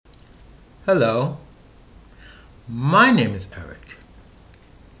Hello, my name is Eric,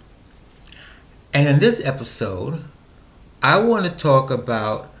 and in this episode, I want to talk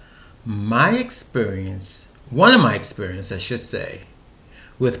about my experience, one of my experiences, I should say,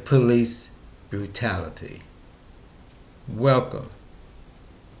 with police brutality. Welcome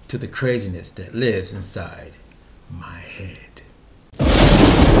to the craziness that lives inside my head.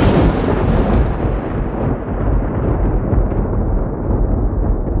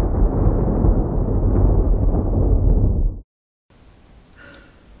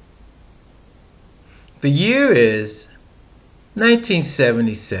 The year is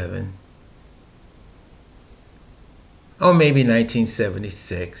 1977, or maybe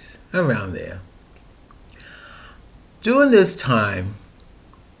 1976, around there. During this time,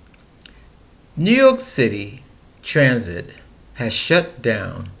 New York City Transit has shut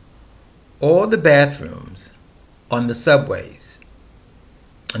down all the bathrooms on the subways,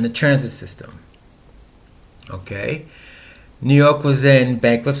 on the transit system. Okay? New York was in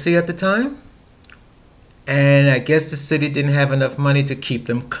bankruptcy at the time, and I guess the city didn't have enough money to keep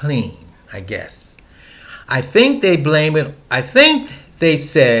them clean, I guess. I think they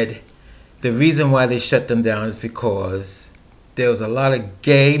said the reason why they shut them down is because there was a lot of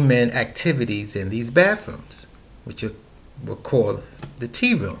gay men activities in these bathrooms, which were called the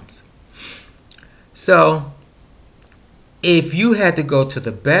tea rooms. So, if you had to go to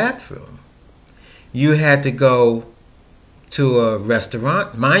the bathroom, you had to go to a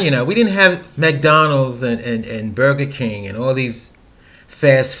restaurant. Mind you, now we didn't have McDonald's and Burger King and all these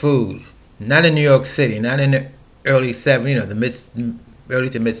fast food. Not in New York City. Not in the early early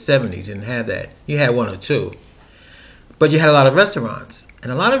to mid 70s. You didn't have that. You had one or two, but you had a lot of restaurants, and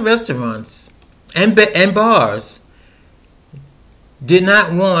a lot of restaurants and bars did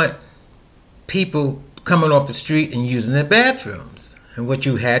not want people coming off the street and using their bathrooms. And what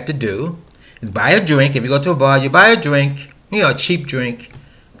you had to do is buy a drink. If you go to a bar, you buy a drink, a cheap drink,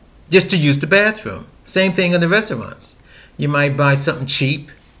 just to use the bathroom. Same thing in the restaurants. You might buy something cheap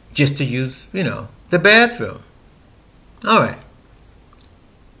just to use, the bathroom. All right.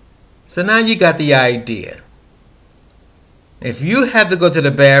 So now you got the idea. If you have to go to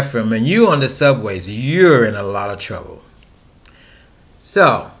the bathroom and you're on the subways, you're in a lot of trouble.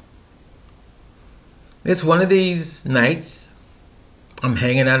 So, it's one of these nights. I'm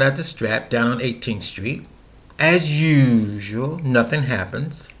hanging out at the Strap down on 18th Street. As usual, nothing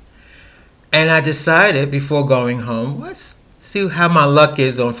happens. And I decided before going home, let's see how my luck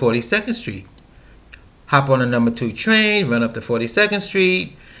is on 42nd Street. Hop on a number 2 train, run up to 42nd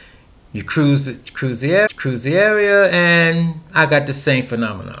Street. You cruise the area, and I got the same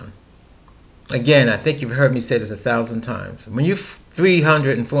phenomenon. Again, I think you've heard me say this 1,000 times. When you're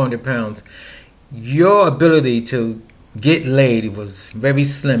 300 and 400 pounds, your ability to get laid was very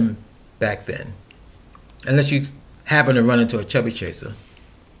slim back then, unless you happen to run into a chubby chaser.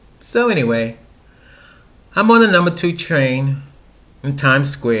 So anyway, I'm on the number 2 train in Times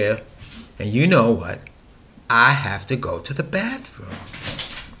Square, and you know what? I have to go to the bathroom.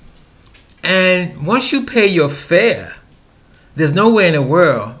 And once you pay your fare, there's no way in the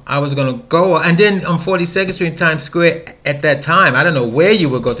world I was going to go. And then on 42nd Street in Times Square at that time, I don't know where you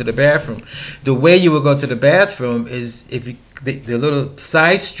would go to the bathroom. The way you would go to the bathroom is if the little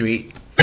side street